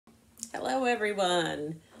Hello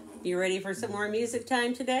everyone. You ready for some more music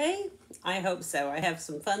time today? I hope so. I have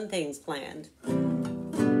some fun things planned.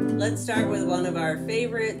 Let's start with one of our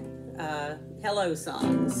favorite hello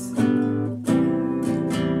songs.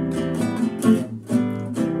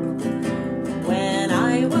 When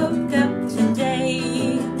I woke up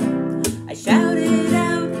today, I shouted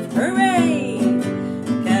out, hooray!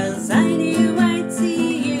 'Cause I knew I'd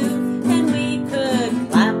see you and we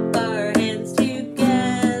could clap our hands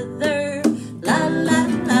together. La la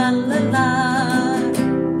la la la.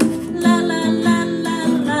 La la la la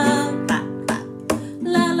la. Clap clap.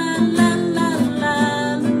 La la la la la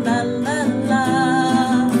la la la.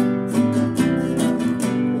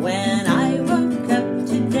 When I woke up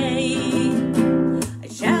today, I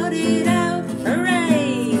shouted out,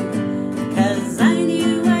 hooray! 'Cause I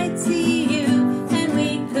knew I'd see you and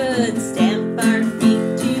we could stamp our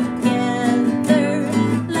feet together.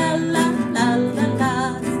 La la la la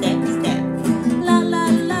la, stamp stamp. La la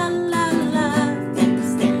la la la, stamp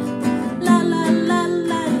stamp. La la la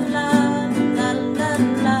la la la la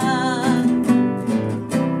la.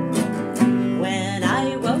 When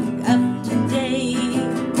I woke up today,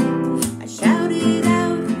 I shouted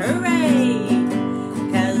out, hooray!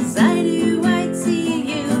 'Cause I knew I'd see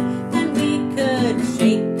you and we could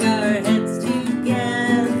shake our heads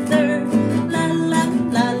together. La la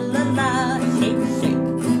la la la, shake shake.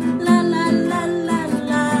 La la la la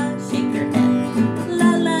la, shake your head.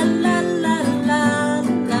 La la la la la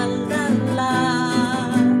la la la.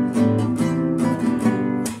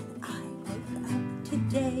 I woke up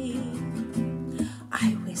today,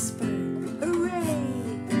 I whispered, hooray!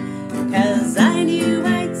 'Cause I knew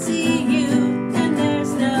I'd see you, and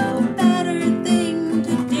there's no better thing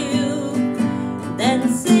to do than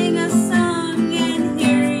sing a song and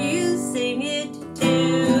hear you sing it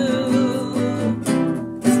too.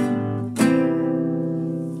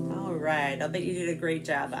 All right, I'll bet you did a great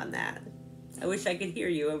job on that. I wish I could hear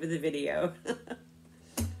you over the video.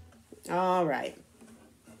 All right.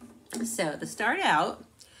 So to start out,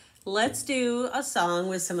 let's do a song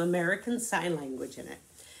with some American Sign Language in it.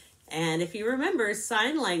 And if you remember,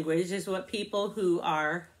 sign language is what people who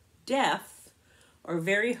are deaf or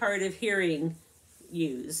very hard of hearing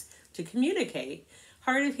use to communicate.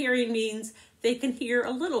 Hard of hearing means they can hear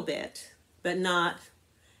a little bit, but not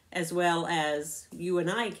as well as you and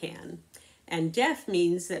I can. And deaf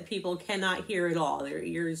means that people cannot hear at all. Their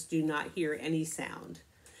ears do not hear any sound.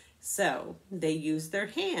 So they use their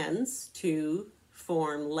hands to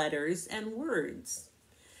form letters and words.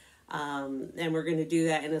 And we're going to do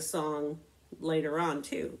that in a song later on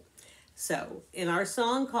too. So in our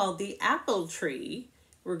song called The Apple Tree,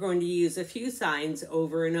 we're going to use a few signs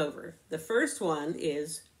over and over. The first one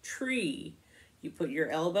is tree. You put your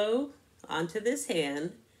elbow onto this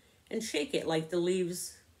hand and shake it like the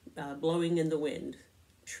leaves blowing in the wind.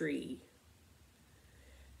 Tree.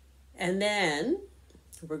 And then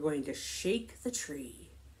we're going to shake the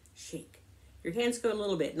tree. Shake. Your hands go a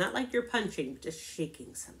little bit, not like you're punching, just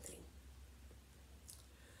shaking something.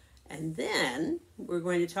 And then we're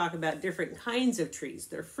going to talk about different kinds of trees.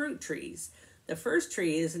 They're fruit trees. The first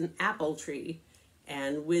tree is an apple tree.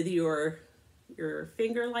 And with your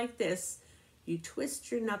finger like this, you twist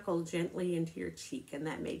your knuckle gently into your cheek, and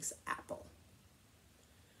that makes apple.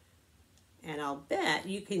 And I'll bet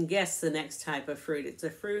you can guess the next type of fruit. It's a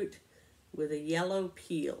fruit with a yellow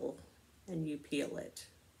peel, and you peel it.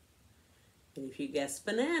 And if you guess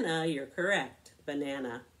banana, you're correct.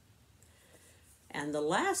 Banana. And the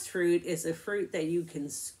last fruit is a fruit that you can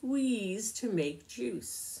squeeze to make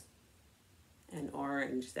juice. An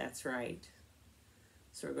orange, that's right.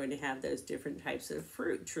 So we're going to have those different types of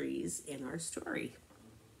fruit trees in our story.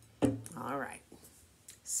 All right.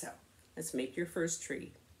 So let's make your first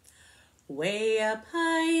tree. Way up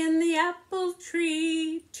high in the apple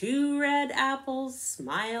tree, 2 red apples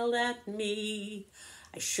smiled at me.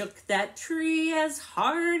 I shook that tree as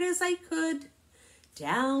hard as I could.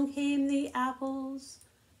 Down came the apples.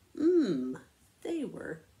 They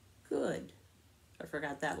were good. I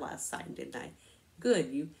forgot that last sign, didn't I? Good.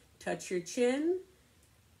 You touch your chin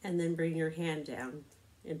and then bring your hand down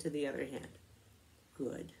into the other hand.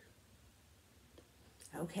 Good.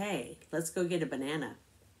 Okay, let's go get a banana.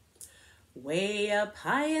 Way up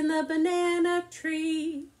high in the banana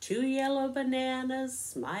tree, 2 yellow bananas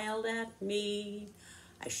smiled at me.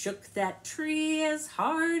 I shook that tree as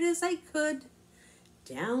hard as I could.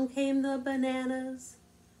 Down came the bananas.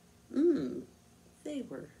 They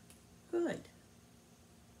were good.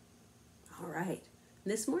 All right.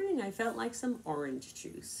 This morning I felt like some orange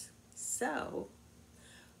juice. So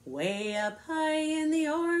Way up high in the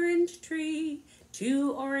orange tree,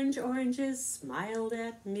 2 oranges smiled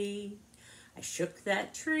at me. I shook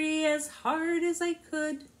that tree as hard as I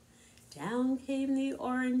could. Down came the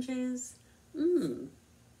oranges.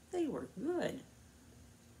 They were good.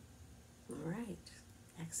 All right,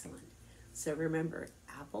 excellent. So remember,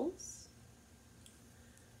 apples,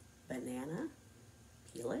 banana,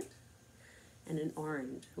 peel it, and an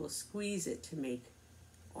orange. We'll squeeze it to make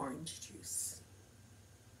orange juice.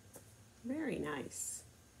 Very nice.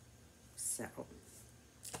 So,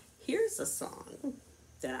 here's a song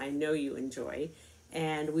that I know you enjoy,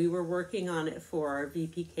 and we were working on it for our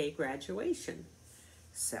VPK graduation.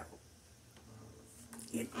 So,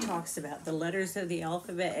 it talks about the letters of the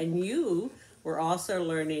alphabet, and you were also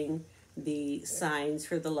learning the signs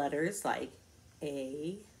for the letters like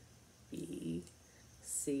A, B,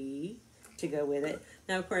 C to go with it.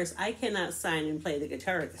 Now, of course, I cannot sign and play the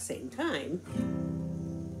guitar at the same time.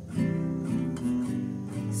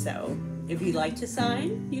 So, if you'd like to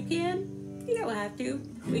sign, you can. You don't have to.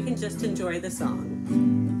 We can just enjoy the song.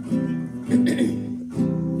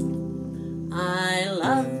 I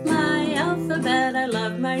love my alphabet, I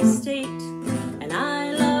love my state, and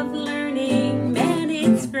I love learning, man,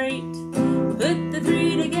 it's great. Put the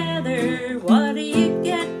 3 together, what do you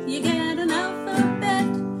get? You get an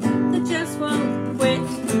alphabet that just won't quit.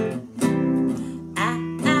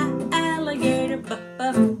 Alligator,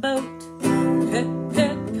 boat.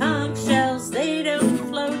 Conch shells, they don't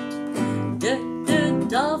float.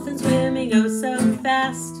 Dolphin swimming oh so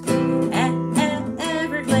fast.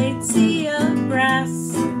 Everglades, sea of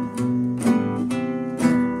grass.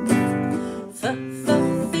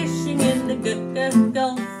 Fishing in the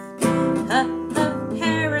Gulf.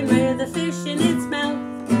 Heron with a fish in its mouth.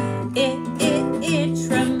 Itch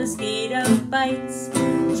from mosquito bites.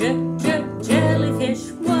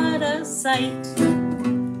 Jellyfish, what a sight.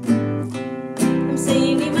 I'm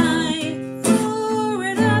singing my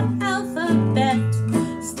Florida alphabet.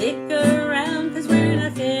 Stick around, 'cause we're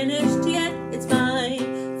not finished yet. It's my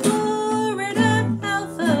Florida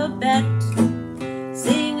alphabet.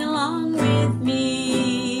 Sing along with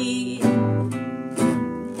me.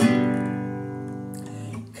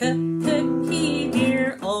 Key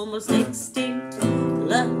deer, almost extinct.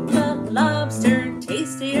 Lobster,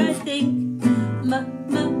 tasty I think.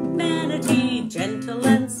 Manatee, gentle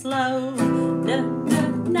and slow.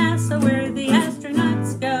 NASA, where the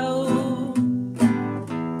astronauts go.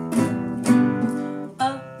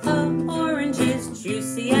 Orange is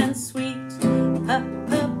juicy and sweet.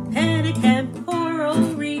 Pelican, coral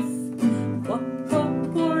reef.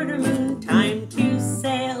 Quarter moon, time to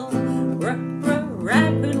sail.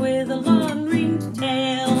 Raccoon with a long-ringed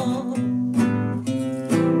tail.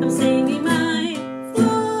 I'm singing my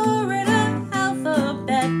Florida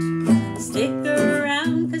alphabet. Stick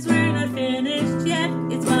around, 'cause we're not finished yet.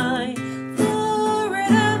 It's my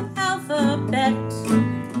Florida alphabet.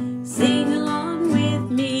 Sing along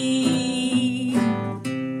with me.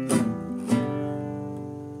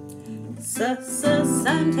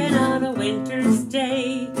 Suntan on a winter's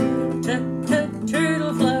day.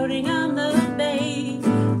 Turtle floating on the bay.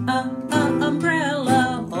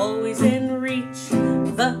 Umbrella always in reach.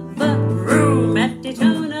 The room at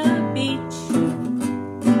Daytona Beach.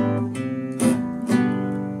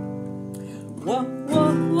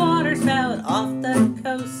 Water spout off the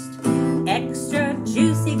coast. Extra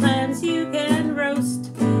juicy clams you can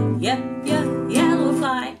roast. Yellow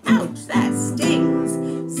fly, ouch, that stings.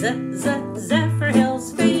 Zephyr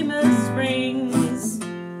Hills, famous springs.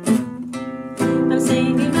 I'm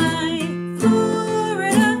singing my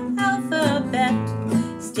Florida alphabet.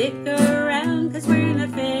 Stick around, 'cause we're not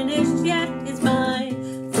finished yet. It's my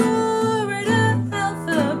Florida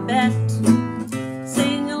alphabet.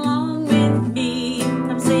 Sing along with me.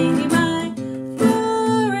 I'm singing my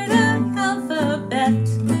Florida alphabet.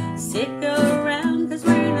 Stick around, 'cause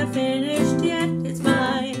we're not finished yet. It's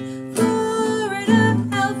my Florida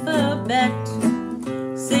alphabet.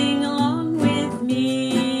 Sing along with me.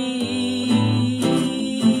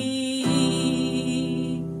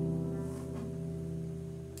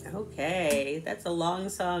 Okay, that's a long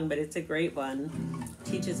song, but it's a great one.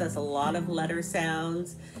 Teaches us a lot of letter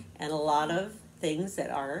sounds and a lot of things that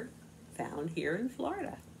are found here in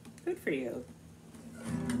Florida. Good for you.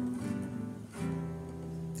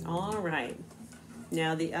 All right.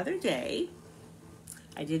 Now, the other day,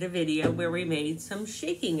 I did a video where we made some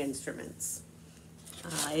shaking instruments.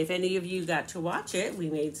 If any of you got to watch it, we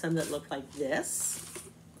made some that looked like this,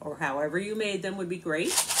 or however you made them would be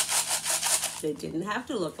great. They didn't have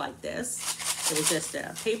to look like this. It was just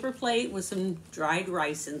a paper plate with some dried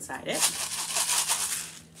rice inside it.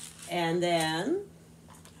 And then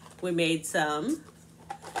We made some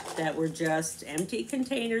that were just empty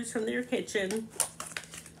containers from their kitchen,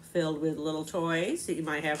 filled with little toys that you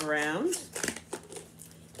might have around.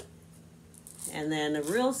 And then a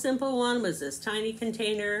real simple one was this tiny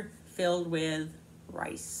container filled with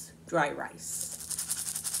rice, dry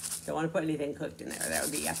rice. Don't want to put anything cooked in there, that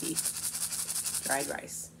would be yucky. Dried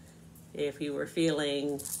rice. If you were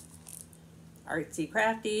feeling artsy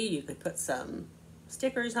crafty, you could put some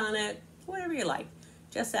stickers on it, whatever you like.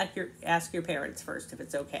 Just ask your parents first if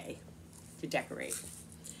it's okay to decorate.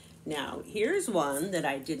 Now, here's one that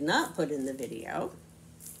I did not put in the video,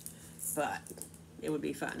 but it would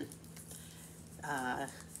be fun.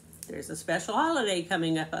 There's a special holiday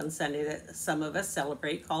coming up on Sunday that some of us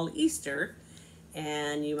celebrate called Easter,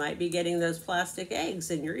 and you might be getting those plastic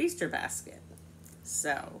eggs in your Easter basket.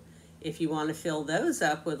 So, if you want to fill those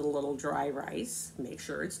up with a little dry rice, make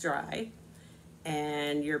sure it's dry,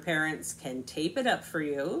 and your parents can tape it up for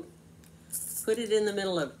you. Put it in the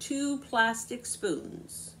middle of 2 plastic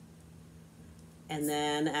spoons, and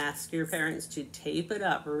then ask your parents to tape it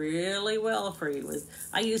up really well for you.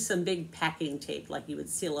 I use some big packing tape, like you would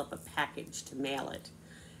seal up a package to mail it,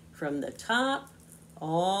 from the top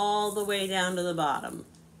all the way down to the bottom.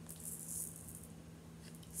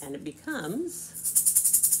 And it becomes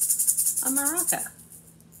a maraca,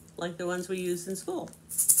 like the ones we use in school.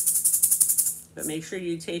 But make sure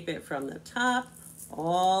you tape it from the top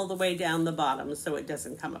all the way down the bottom so it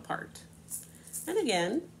doesn't come apart. And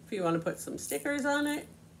again, if you want to put some stickers on it,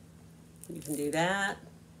 you can do that.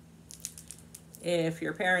 If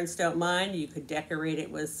your parents don't mind, you could decorate it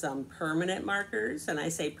with some permanent markers. And I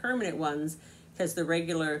say permanent ones because the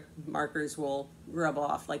regular markers will rub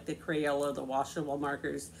off, like the Crayola, the washable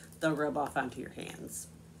markers, they'll rub off onto your hands.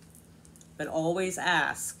 But always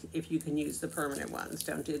ask if you can use the permanent ones.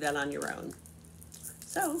 Don't do that on your own.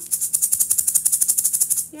 So,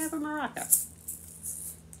 you have a maraca,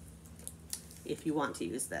 if you want to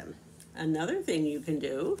use them. Another thing you can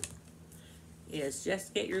do is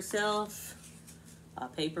just get yourself a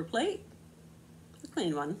paper plate. A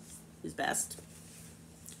clean one is best.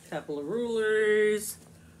 A couple of rulers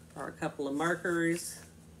or a couple of markers.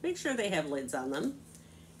 Make sure they have lids on them.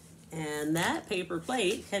 And that paper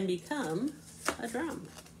plate can become a drum.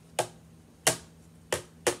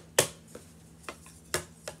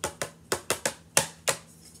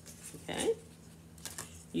 Okay.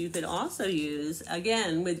 You could also use,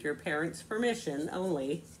 again, with your parents' permission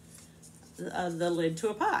only, the lid to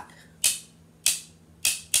a pot.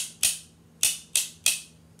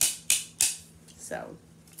 So,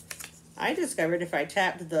 I discovered if I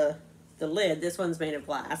tapped the lid, this one's made of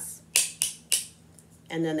glass,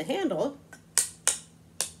 and then the handle,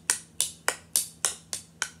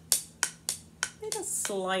 made a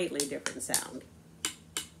slightly different sound.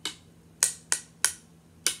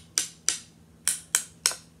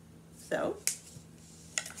 So,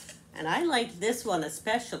 and I liked this one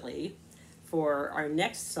especially for our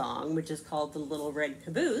next song, which is called The Little Red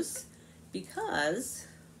Caboose, because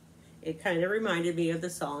it kind of reminded me of the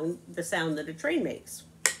sound that a train makes.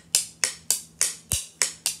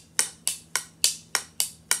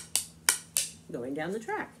 Going down the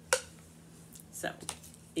track. So,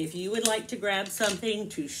 if you would like to grab something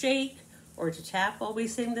to shake or to tap while we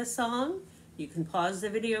sing this song, you can pause the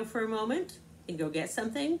video for a moment and go get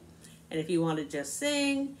something. And if you want to just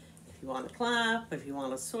sing, if you want to clap, if you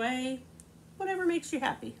want to sway, whatever makes you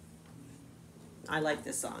happy. I like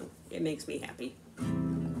this song. It makes me happy.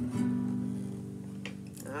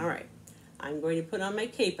 All right. I'm going to put on my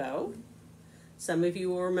capo. Some of you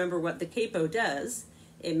will remember what the capo does.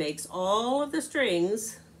 It makes all of the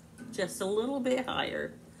strings just a little bit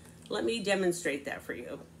higher. Let me demonstrate that for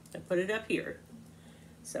you. I put it up here.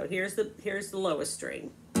 So here's the lowest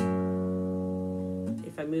string.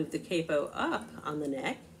 If I move the capo up on the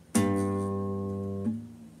neck,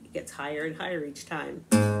 it gets higher and higher each time.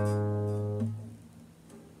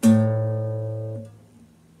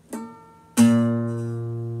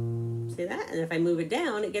 See that? And if I move it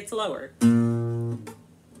down, it gets lower.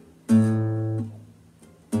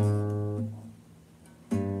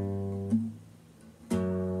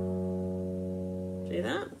 See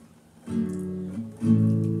that?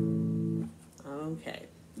 Okay.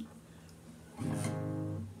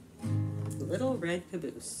 Little Red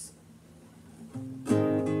Caboose.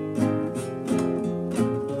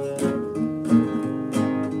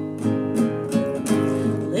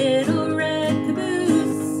 Little red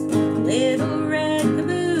caboose, little red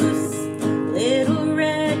caboose, little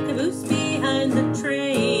red caboose behind the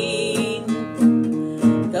train.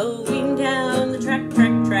 Going down the track,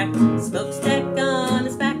 smokestack on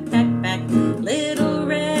his back. Little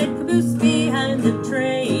red caboose behind the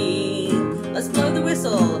train.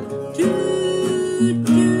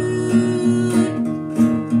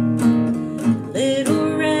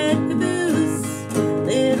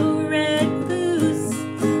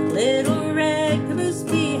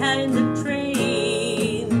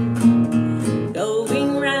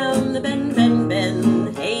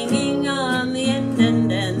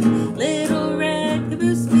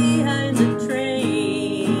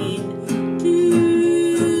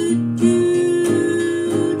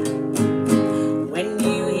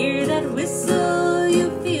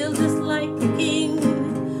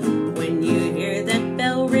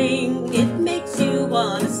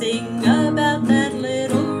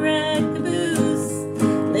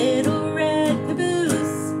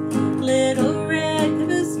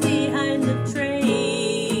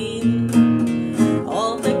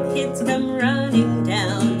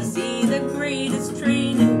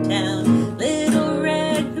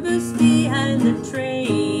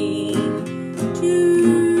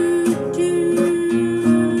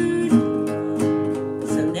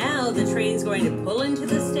 Uh-oh, the train's going to pull into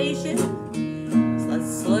the station. So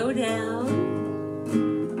let's slow down.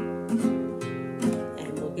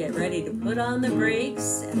 And we'll get ready to put on the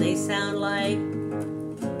brakes. And they sound like...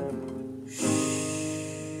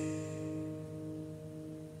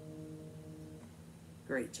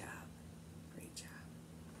 Great job. Great job.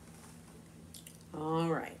 All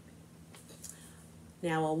right.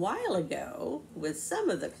 Now, a while ago, with some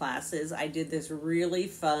of the classes, I did this really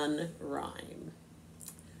fun rhyme.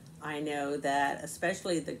 I know that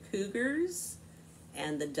especially the Cougars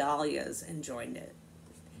and the Dahlias enjoyed it.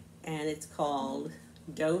 And it's called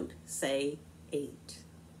Don't Say Ain't,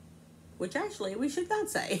 which actually we should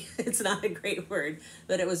not say. It's not a great word,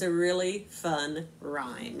 but it was a really fun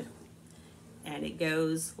rhyme. And it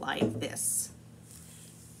goes like this.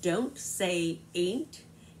 Don't say ain't,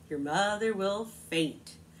 your mother will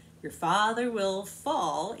faint. Your father will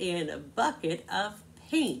fall in a bucket of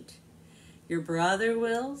paint. Your brother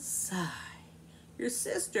will sigh. Your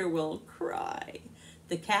sister will cry.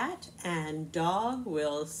 The cat and dog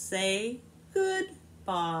will say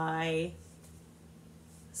goodbye.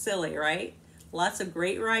 Silly, right? Lots of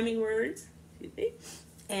great rhyming words,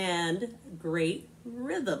 and great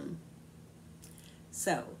rhythm.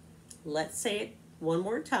 So, let's say it one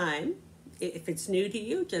more time. If it's new to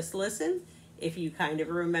you, just listen. If you kind of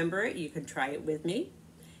remember it, you can try it with me.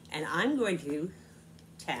 And I'm going to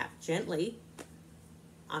tap gently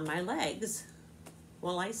on my legs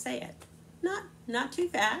while I say it. Not too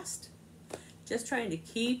fast, just trying to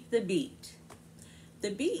keep the beat.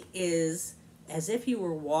 The beat is as if you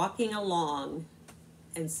were walking along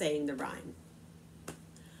and saying the rhyme.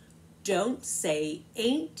 Don't say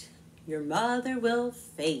ain't, your mother will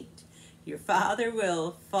faint. Your father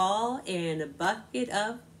will fall in a bucket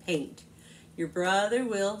of paint. Your brother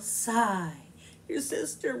will sigh. Your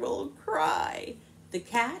sister will cry. The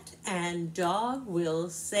cat and dog will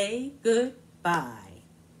say goodbye.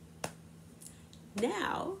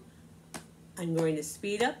 Now, I'm going to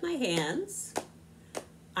speed up my hands.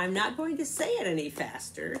 I'm not going to say it any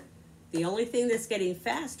faster. The only thing that's getting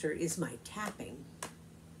faster is my tapping.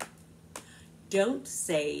 Don't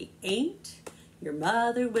say ain't, your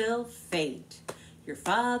mother will faint. Your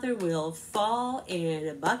father will fall in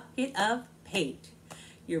a bucket of paint.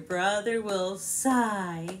 Your brother will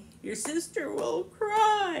sigh. Your sister will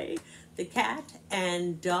cry. The cat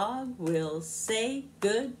and dog will say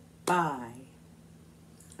goodbye.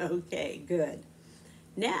 Okay, good.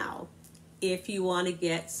 Now, if you want to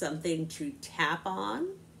get something to tap on,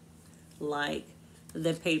 like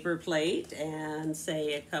the paper plate and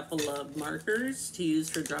say a couple of markers to use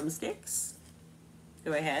for drumsticks,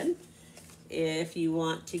 go ahead. If you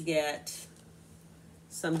want to get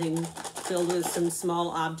something filled with some small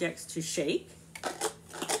objects to shake,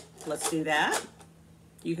 let's do that.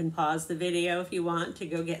 You can pause the video if you want to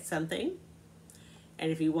go get something.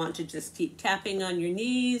 And if you want to just keep tapping on your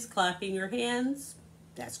knees, clapping your hands,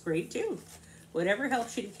 that's great too. Whatever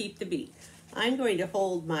helps you to keep the beat. I'm going to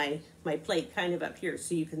hold my plate kind of up here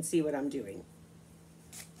so you can see what I'm doing.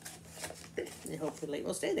 And hopefully it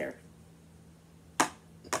will stay there.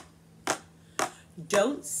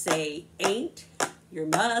 Don't say ain't, your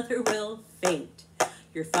mother will faint.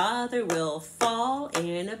 Your father will fall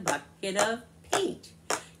in a bucket of paint.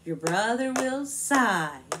 Your brother will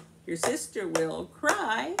sigh. Your sister will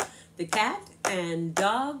cry. The cat and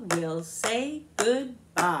dog will say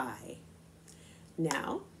goodbye.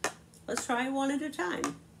 Now, let's try one at a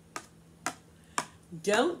time.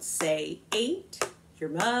 Don't say ain't, your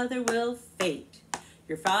mother will faint.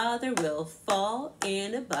 Your father will fall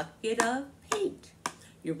in a bucket of paint.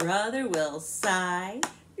 Your brother will sigh.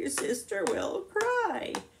 Your sister will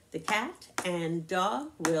cry. The cat and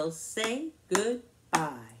dog will say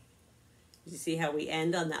goodbye. You see how we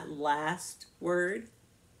end on that last word?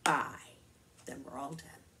 Bye. Then we're all done.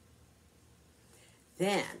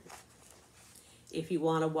 Then, if you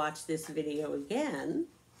want to watch this video again,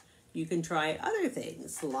 you can try other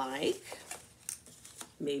things like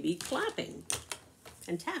maybe clapping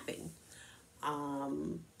and tapping.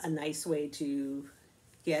 A nice way to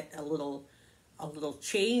get a little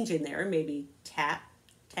change in there, maybe tap,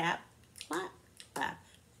 tap, clap, clap.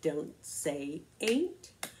 Don't say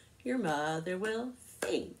ain't, your mother will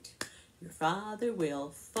faint. Your father will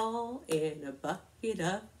fall in a bucket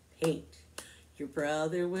of paint. Your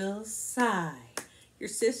brother will sigh. Your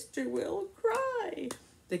sister will cry.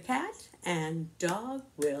 The cat and dog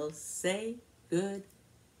will say goodbye.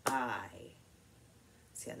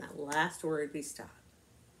 See, on that last word we stop.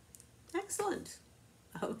 Excellent.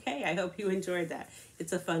 Okay, I hope you enjoyed that.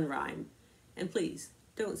 It's a fun rhyme. And please,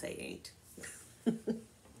 don't say ain't.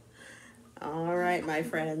 All right, my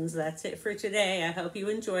friends, that's it for today. I hope you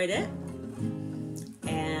enjoyed it.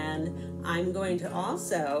 And I'm going to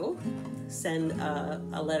also send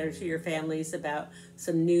a letter to your families about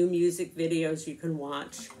some new music videos you can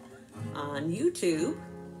watch on YouTube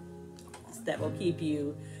that will keep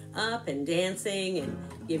you up and dancing and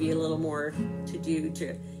give you a little more to do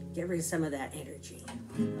to get rid of some of that energy.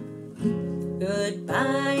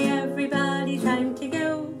 Goodbye, everybody, time to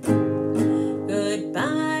go.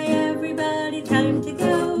 Goodbye, everybody, time to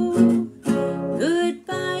go.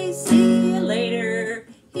 Goodbye, see you later,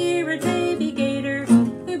 here at Baby Gator.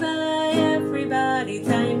 Goodbye, everybody,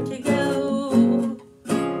 time to go.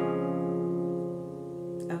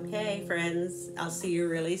 Okay, friends, I'll see you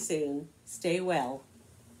really soon. Stay well.